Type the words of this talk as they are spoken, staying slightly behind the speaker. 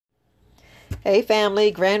Hey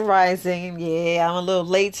family, Grand Rising. Yeah, I'm a little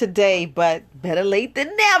late today, but better late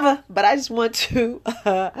than never. But I just want to,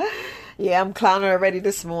 yeah, I'm clowning already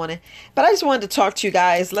this morning. But I just wanted to talk to you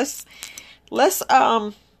guys. Let's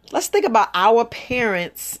think about our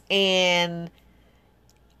parents and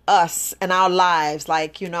us and our lives.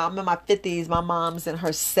 Like, I'm in my 50s, my mom's in her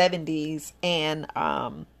 70s, and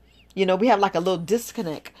we have like a little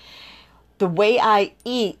disconnect. The way I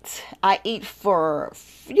eat for,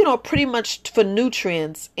 pretty much for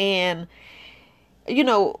nutrients. And, you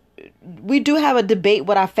know, we do have a debate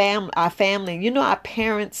with our family. Our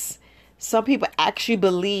parents, some people actually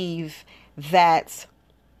believe that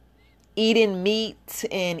eating meat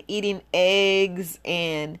and eating eggs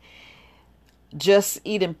and just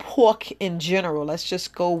eating pork in general, let's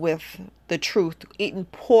just go with the truth, eating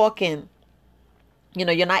pork and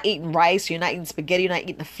you're not eating rice, you're not eating spaghetti, you're not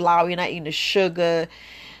eating the flour, you're not eating the sugar,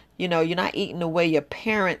 you're not eating the way your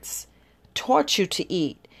parents taught you to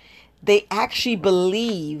eat. They actually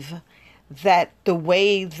believe that the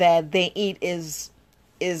way that they eat is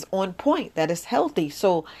on point, that is healthy.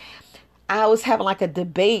 So I was having like a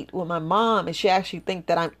debate with my mom, and she actually think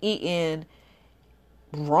that I'm eating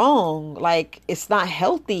wrong, like it's not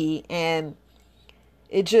healthy, and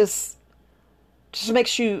it just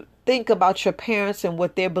makes you think about your parents and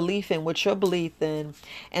what their belief in, what your belief in.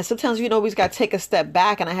 And sometimes, we just got to take a step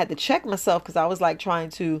back. And I had to check myself because I was like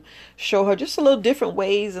trying to show her just a little different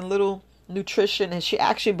ways and little nutrition. And she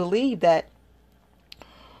actually believed that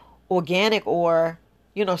organic or,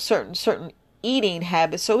 certain eating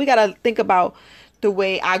habits. So we got to think about the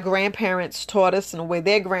way our grandparents taught us and the way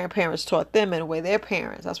their grandparents taught them and the way their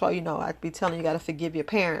parents. That's why, I'd be telling you got to forgive your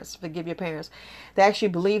parents. Forgive your parents. They actually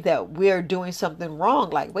believe that we're doing something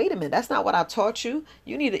wrong. Like, wait a minute, that's not what I taught you.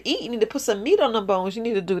 You need to eat. You need to put some meat on the bones. You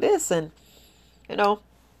need to do this. And,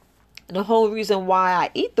 the whole reason why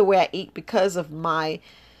I eat the way I eat because of my,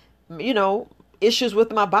 issues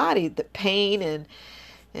with my body, the pain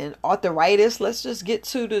and arthritis. Let's just get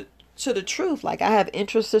to the truth. Like, I have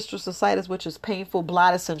interstitial cystitis, which is painful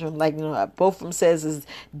bladder syndrome. Like, both of them says is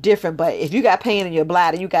different, but if you got pain in your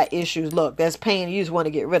bladder, you got issues. Look, there's pain, you just want to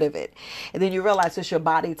get rid of it. And then you realize it's your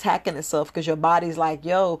body attacking itself because your body's like,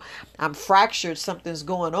 yo, I'm fractured, something's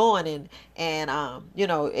going on. And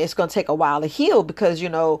it's going to take a while to heal because,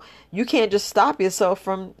 you can't just stop yourself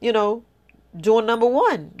from, doing number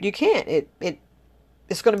one. You can't.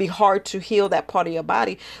 It's going to be hard to heal that part of your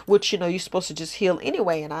body, which, you're supposed to just heal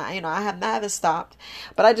anyway. And I haven't stopped,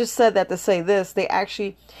 but I just said that to say this. They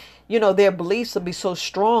actually, their beliefs will be so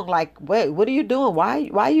strong. Like, wait, what are you doing? Why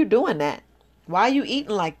are you doing that? Why are you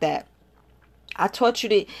eating like that? I taught you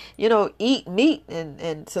to, eat meat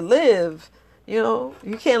and to live. You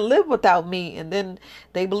can't live without meat. And then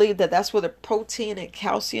they believe that that's where the protein and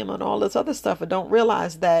calcium and all this other stuff, and don't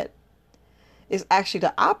realize that it's actually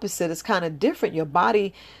the opposite. It's kind of different. Your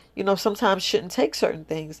body, sometimes shouldn't take certain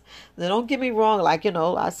things. Now, don't get me wrong. Like,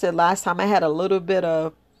 I said last time I had a little bit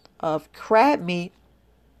of crab meat,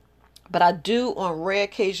 but I do on rare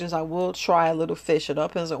occasions, I will try a little fish. It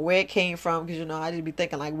depends on where it came from. Because, I just be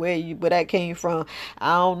thinking like where that came from.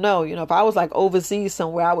 I don't know. If I was like overseas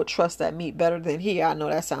somewhere, I would trust that meat better than here. I know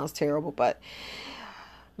that sounds terrible, but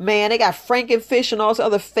man, they got frankenfish and all this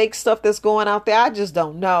other fake stuff that's going out there. I just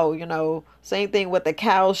don't know, Same thing with the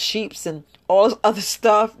cows, sheeps, and all this other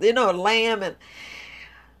stuff, lamb and,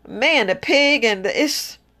 man, the pig, and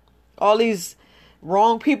it's all these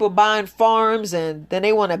wrong people buying farms, and then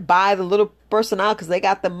they want to buy the little person out because they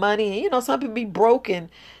got the money. And, some people be broke and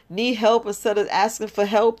need help. Instead of asking for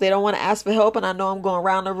help, they don't want to ask for help. And I know I'm going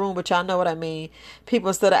around the room, but y'all know what I mean. People,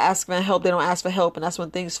 instead of asking for help, they don't ask for help, and that's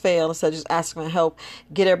when things fail. Instead of just asking for help,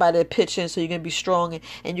 get everybody to pitch in so you can be strong,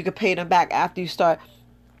 and you can pay them back after you start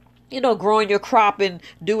growing your crop and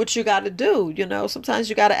do what you got to do. Sometimes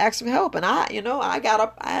you got to ask for help. And I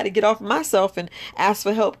had to get off myself and ask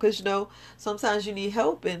for help because, sometimes you need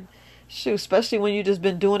help. And shoot, especially when you just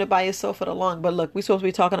been doing it by yourself for the long. But look, we're supposed to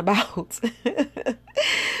be talking about,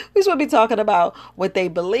 we're supposed to be talking about what they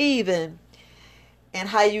believe in and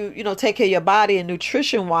how you, take care of your body and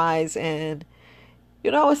nutrition wise. And,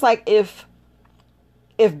 it's like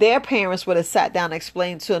if their parents would have sat down and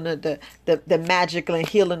explained to them the magical and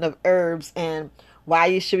healing of herbs and why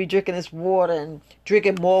you should be drinking this water and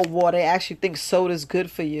drinking more water, they actually think soda is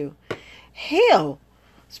good for you. Hell,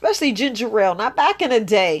 especially ginger ale. Not back in the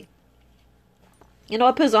day. It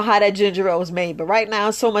depends on how that ginger ale was made. But right now,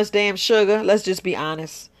 it's so much damn sugar. Let's just be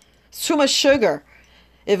honest. It's too much sugar.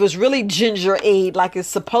 If it was really ginger ale like it's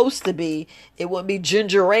supposed to be, it wouldn't be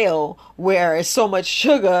ginger ale where it's so much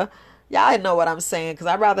sugar. Y'all know what I'm saying, because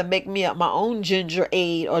I'd rather make me up my own ginger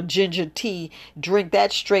ale or ginger tea, drink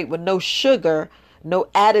that straight with no sugar, no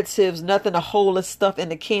additives, nothing to hold the stuff in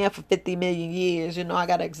the can for 50 million years. I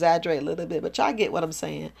got to exaggerate a little bit, but y'all get what I'm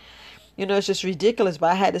saying. It's just ridiculous,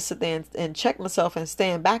 but I had to sit there and check myself and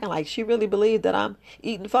stand back and like, she really believed that I'm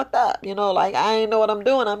eating fucked up. Like I ain't know what I'm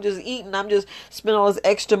doing. I'm just eating. I'm just spending all this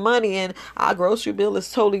extra money and our grocery bill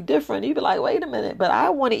is totally different. You'd be like, wait a minute, but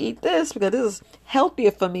I want to eat this because this is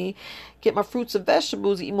healthier for me. Get my fruits and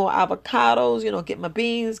vegetables, eat more avocados, get my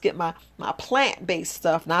beans, get my plant-based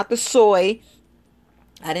stuff, not the soy.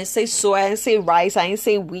 I didn't say soy. I didn't say rice. I didn't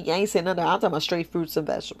say wheat. I didn't say none of that. I'm talking about straight fruits and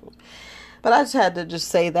vegetables. But I just had to just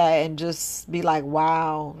say that and just be like,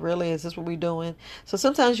 wow, really? Is this what we're doing? So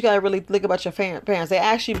sometimes you got to really think about your parents. They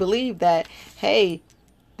actually believe that, hey,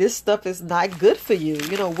 this stuff is not good for you.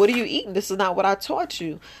 What are you eating? This is not what I taught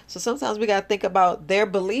you. So sometimes we got to think about their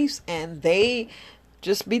beliefs, and they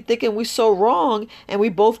just be thinking we're so wrong, and we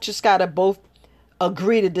both just got to both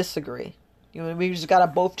agree to disagree. We just got to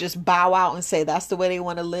both just bow out and say that's the way they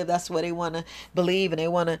want to live. That's the way they want to believe, and they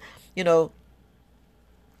want to,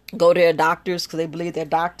 go to their doctors because they believe their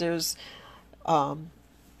doctors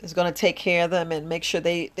is going to take care of them and make sure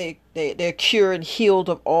they're cured and healed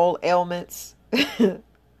of all ailments. But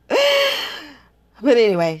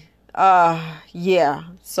anyway, yeah.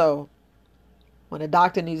 So when a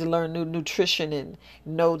doctor needs to learn new nutrition and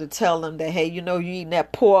know to tell them that, hey, you eating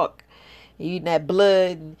that pork, you eating that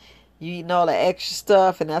blood, and you eating all the extra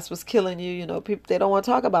stuff, and that's what's killing you. People, they don't want to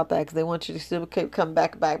talk about that because they want you to still come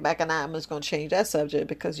back. And I'm just going to change that subject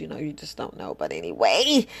because, you just don't know. But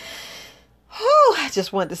anyway, I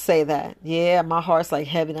just wanted to say that. Yeah, my heart's like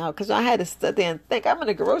heavy now because I had to sit there and think. I'm in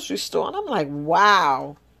a grocery store and I'm like,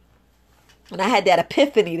 wow. And I had that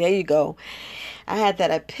epiphany. There you go. I had that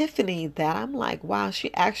epiphany that I'm like, wow,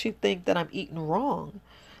 she actually think that I'm eating wrong.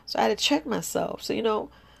 So I had to check myself. So,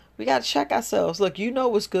 we got to check ourselves. Look,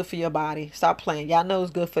 what's good for your body. Stop playing. Y'all know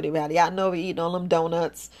what's good for the body. Y'all know we eating all them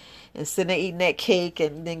donuts and sitting there eating that cake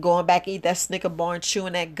and then going back eat that Snicker bar and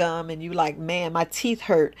chewing that gum. And you like, man, my teeth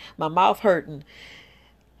hurt. My mouth hurting.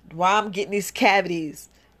 Why I'm getting these cavities?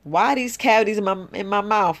 Why these cavities in my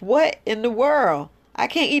mouth? What in the world? I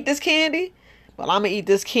can't eat this candy? Well, I'm going to eat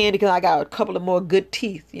this candy because I got a couple of more good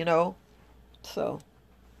teeth, So,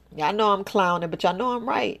 y'all know I'm clowning, but y'all know I'm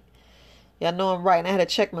right. Yeah, I know I'm right. And I had to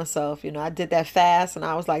check myself. I did that fast and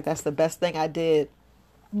I was like, that's the best thing I did.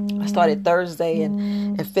 I started Thursday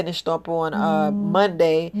and finished up on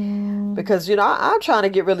Monday because, I'm trying to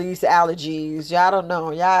get rid of these allergies. Y'all don't know.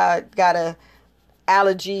 Y'all got a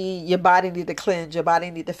allergy. Your body need to cleanse. Your body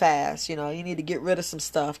need to fast. You need to get rid of some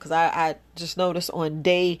stuff because I just noticed on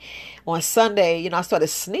Sunday, I started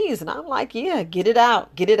sneezing. I'm like, yeah, get it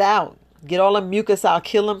out. Get it out. Get all the mucus out.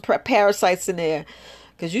 Kill them parasites in there.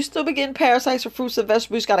 Because you still be getting parasites from fruits and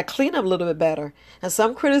vegetables. You just got to clean them a little bit better. And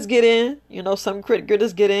some critters get in. Some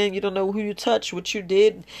critters get in. You don't know who you touched, what you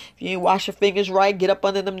did. If you ain't wash your fingers right, get up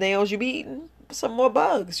under them nails, you be eating some more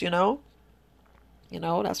bugs,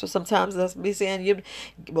 that's what sometimes that's me saying.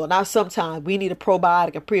 Well, not sometimes. We need a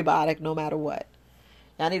probiotic, a prebiotic, no matter what.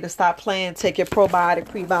 Y'all need to stop playing. Take your probiotic,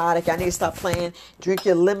 prebiotic. Y'all need to stop playing. Drink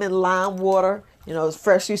your lemon lime water.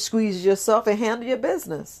 Freshly squeeze yourself and handle your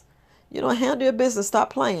business. Handle your business.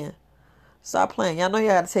 Stop playing. Stop playing. Y'all know you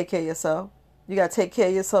got to take care of yourself. You got to take care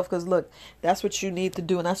of yourself because, look, that's what you need to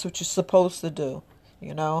do and that's what you're supposed to do.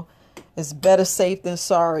 It's better safe than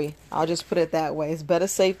sorry. I'll just put it that way. It's better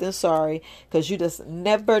safe than sorry because you just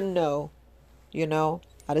never know.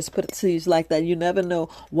 I just put it to you like that. You never know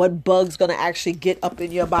what bug's going to actually get up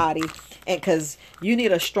in your body. And because you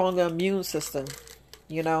need a stronger immune system,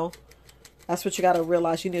 That's what you got to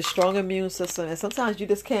realize. You need a strong immune system. And sometimes you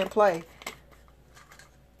just can't play.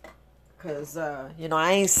 Because, I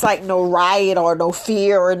ain't citing no riot or no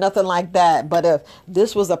fear or nothing like that. But if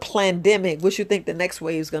this was a pandemic, what you think the next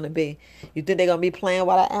wave is going to be? You think they're going to be playing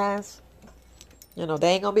what I asked? They ain't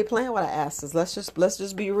going to be playing what I asked. Let's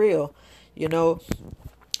just be real.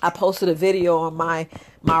 I posted a video on my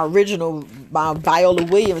Viola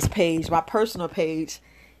Williams page, my personal page.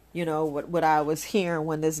 What I was hearing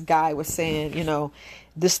when this guy was saying,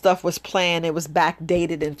 this stuff was planned. It was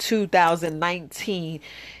backdated in 2019,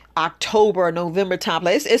 October, November time.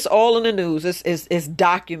 It's all in the news. It's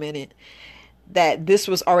documented that this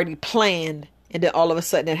was already planned. And then all of a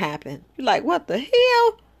sudden it happened. You're like, what the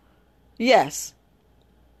hell? Yes.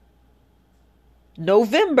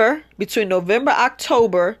 Between November,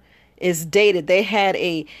 October is dated. They had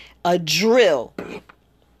a drill.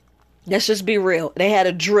 Let's just be real. They had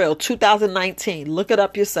a drill, 2019. Look it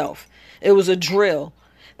up yourself. It was a drill.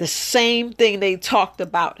 The same thing they talked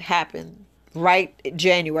about happened right in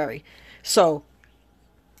January. So,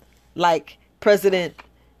 like President,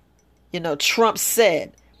 Trump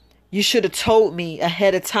said, you should have told me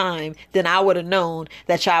ahead of time, then I would have known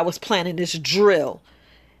that y'all was planning this drill.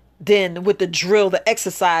 Then with the drill, the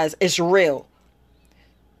exercise is real.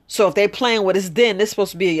 So if they playing with us, then this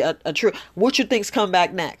supposed to be a true. What you think's coming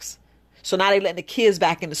back next? So now they letting the kids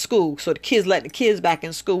back into school. So the kids letting the kids back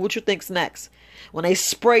in school. What you think's next? When they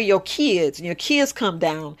spray your kids and your kids come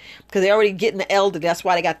down because they're already getting the elder. That's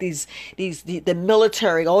why they got the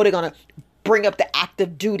military. Oh, they're gonna bring up the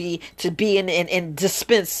active duty to be in and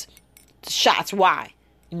dispense shots. Why?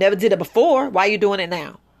 You never did it before. Why are you doing it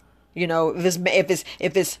now?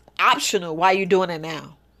 If it's optional, why are you doing it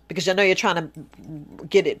now? Because I know you're trying to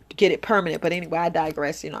get it permanent. But anyway, I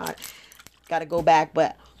digress. I got to go back.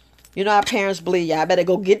 But our parents believe y'all better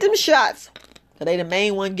go get them shots. Cause they the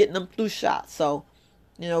main one getting them flu shots. So,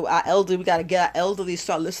 our elderly, we got to get our elderly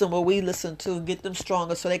start listening to what we listen to and get them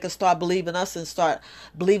stronger so they can start believing us and start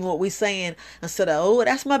believing what we saying instead of, oh,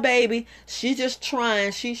 that's my baby. She just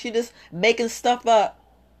trying. She just making stuff up.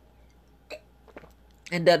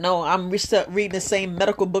 And no, I'm reading the same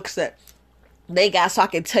medical books that they got so I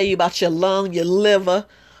can tell you about your lung, your liver,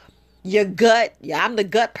 your gut. Yeah, I'm the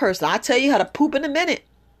gut person. I'll tell you how to poop in a minute.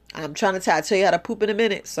 I'm trying to tell you how to poop in a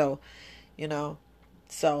minute. So,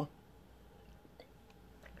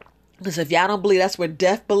 because if y'all don't believe that's where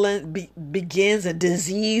death begins and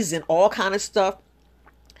disease and all kind of stuff.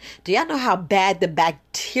 Do y'all know how bad the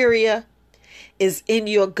bacteria is in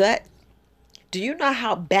your gut? Do you know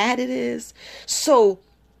how bad it is? So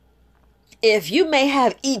if you may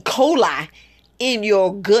have E. coli in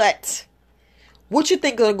your gut, what you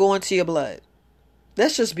think gonna go into your blood?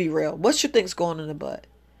 Let's just be real. What you think's going in the blood?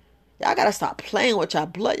 Y'all gotta stop playing with your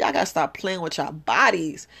blood. Y'all gotta stop playing with your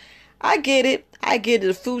bodies. I get it.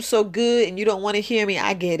 The food's so good and you don't want to hear me.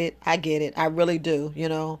 I get it. I really do.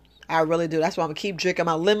 I really do. That's why I'm going to keep drinking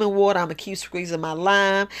my lemon water. I'm going to keep squeezing my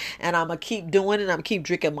lime and I'm going to keep doing it. I'm going to keep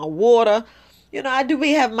drinking my water. I do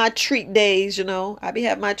be having my treat days, I be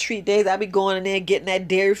having my treat days. I be going in there getting that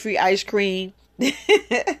dairy-free ice cream.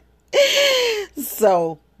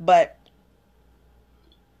 So, but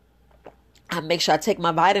I make sure I take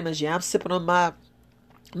my vitamins. Yeah, I'm sipping on my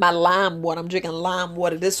lime water. I'm drinking lime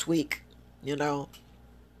water this week, drinking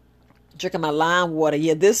my lime water.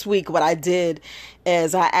 Yeah, this week what I did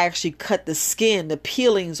is I actually cut the skin, the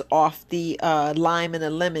peelings off the lime and the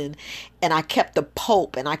lemon, and I kept the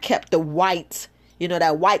pulp and I kept the white,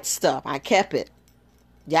 that white stuff. I kept it.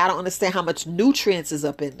 Y'all don't understand how much nutrients is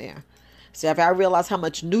up in there. See, if I realize how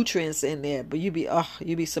much nutrients in there, but you'd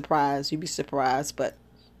be surprised. You'd be surprised, but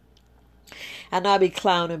I know I be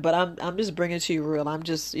clowning, but I'm just bringing it to you real. I'm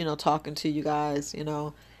just, talking to you guys,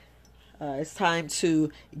 it's time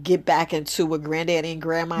to get back into what granddaddy and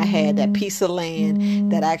grandma had, that piece of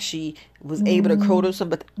land that actually was able to grow them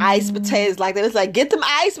some ice potatoes like that. It's like, get them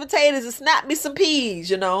ice potatoes and snap me some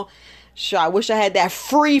peas, Sure, I wish I had that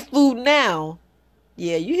free food now.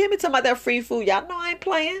 Yeah, you hear me talking about that free food. Y'all know I ain't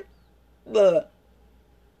playing. Look.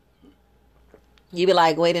 You be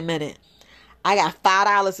like, wait a minute. I got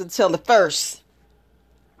 $5 until the first.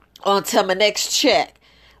 Or until my next check.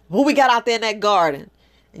 What we got out there in that garden?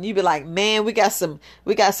 And you be like, man, we got some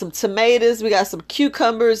tomatoes, we got some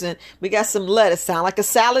cucumbers, and we got some lettuce. Sound like a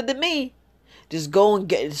salad to me. Just go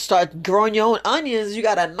and start growing your own onions. You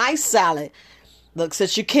got a nice salad. Look,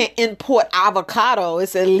 since you can't import avocado,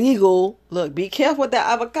 it's illegal. Look, be careful with that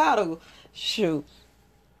avocado. Shoot.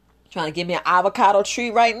 Trying to give me an avocado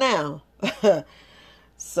tree right now.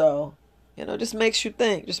 So, just makes you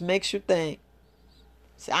think.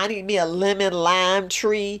 See, I need me a lemon lime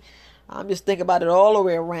tree. I'm just thinking about it all the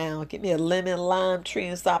way around. Get me a lemon lime tree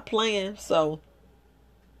and stop playing. So,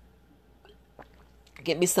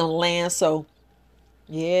 get me some land. So,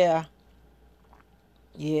 yeah.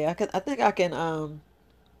 Yeah, I think I can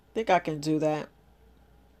do that.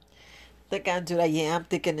 Yeah, I'm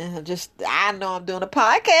thinking I know I'm doing a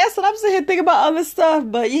podcast and I'm sitting here thinking about other stuff.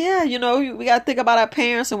 But yeah, we got to think about our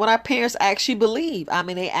parents and what our parents actually believe. I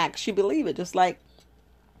mean, they actually believe it. Just like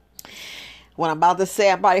what I'm about to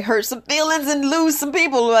say, I probably hurt some feelings and lose some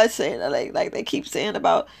people. I say, like they keep saying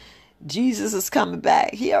about Jesus is coming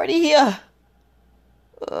back. He already here.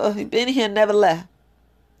 He been here, never left.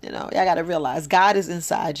 Y'all got to realize God is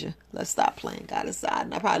inside you. Let's stop playing. God is inside.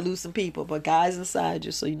 And I probably lose some people, but God's inside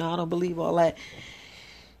you. So, I don't believe all that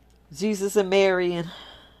Jesus and Mary and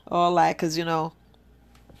all that. Because,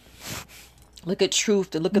 look at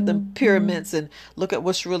truth and look at the pyramids and look at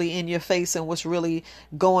what's really in your face and what's really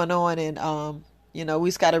going on. And, we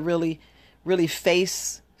just got to really, really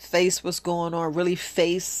face what's going on, really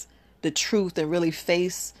face the truth and really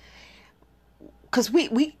face. Because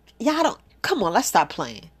y'all don't, come on, let's stop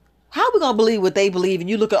playing. How are we gonna believe what they believe? And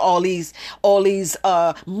you look at all these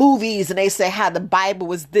movies, and they say how the Bible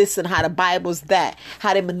was this and how the Bible's that.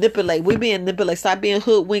 How they manipulate. We being manipulated. Stop being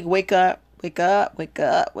hoodwinked. Wake up. Wake up. Wake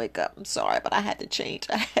up. Wake up. I'm sorry, but I had to change.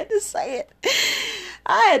 I had to say it.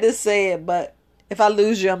 I had to say it. But if I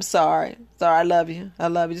lose you, I'm sorry. Sorry, I love you. I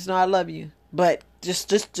love you. Just know I love you. But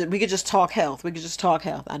just we could just talk health. We could just talk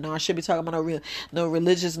health. I know I should be talking about no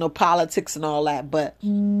religious, no politics and all that, but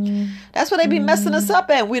that's what they be messing us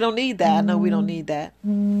up at. We don't need that. I know we don't need that.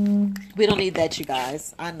 We don't need that, you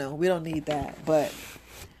guys. I know we don't need that, but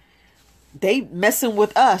they messing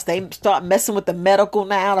with us. They start messing with the medical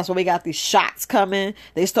now. That's why we got these shots coming.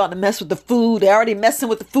 They starting to mess with the food. They already messing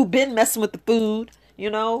with the food. Been messing with the food.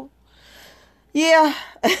 You know. Yeah.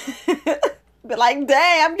 But like,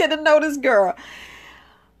 dang, I'm getting to know this girl.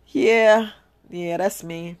 Yeah, that's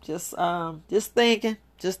me. Just thinking.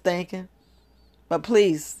 But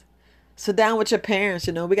please, sit down with your parents.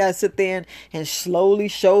 You know, we gotta sit there and slowly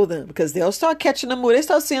show them, because they'll start catching the movie. They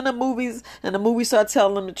start seeing the movies, and the movie start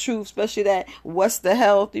telling them the truth, especially that what's the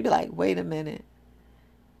health. You be like, wait a minute,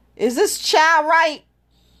 is this child right?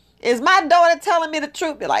 Is my daughter telling me the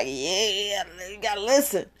truth? Be like, yeah, you gotta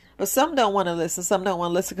listen. But some don't want to listen. Some don't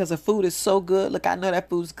want to listen because the food is so good. Look, I know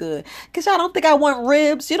that food's good. Because y'all don't think I want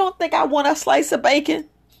ribs. You don't think I want a slice of bacon.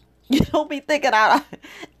 You don't be thinking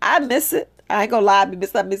I miss it. I ain't gonna lie.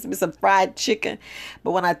 I miss me some fried chicken.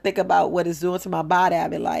 But when I think about what it's doing to my body, I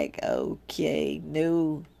be like, okay,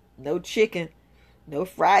 no chicken. No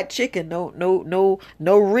fried chicken. No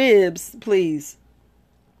ribs, please.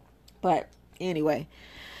 But anyway,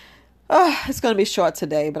 it's going to be short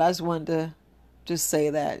today, but I just wanted to just say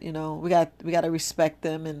that, you know, we got to respect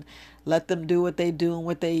them and let them do what they do and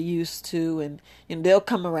what they used to, and you know, they'll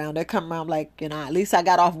come around like, you know, at least I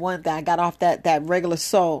got off one thing. I got off that regular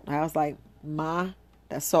salt. I was like, Ma,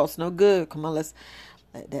 that salt's no good. Come on,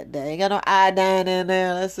 that ain't got no iodine in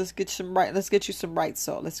there. Let's get you some right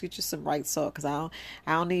salt. Let's get you some right salt, because I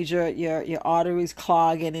don't need your arteries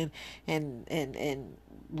clogging and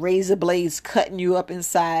razor blades cutting you up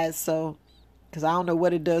inside. So, because I don't know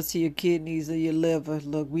what it does to your kidneys or your liver.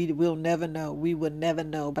 Look, we'll never know. We will never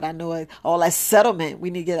know. But I know all that settlement. We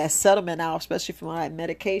need to get that settlement out, especially from all that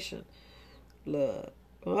medication. Look.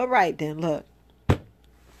 All right, then. Look. All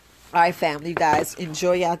right, family. You guys,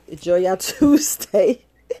 enjoy y'all Tuesday.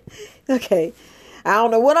 Okay. I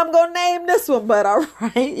don't know what I'm going to name this one, but all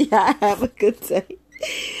right. Y'all have a good day.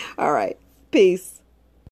 All right. Peace.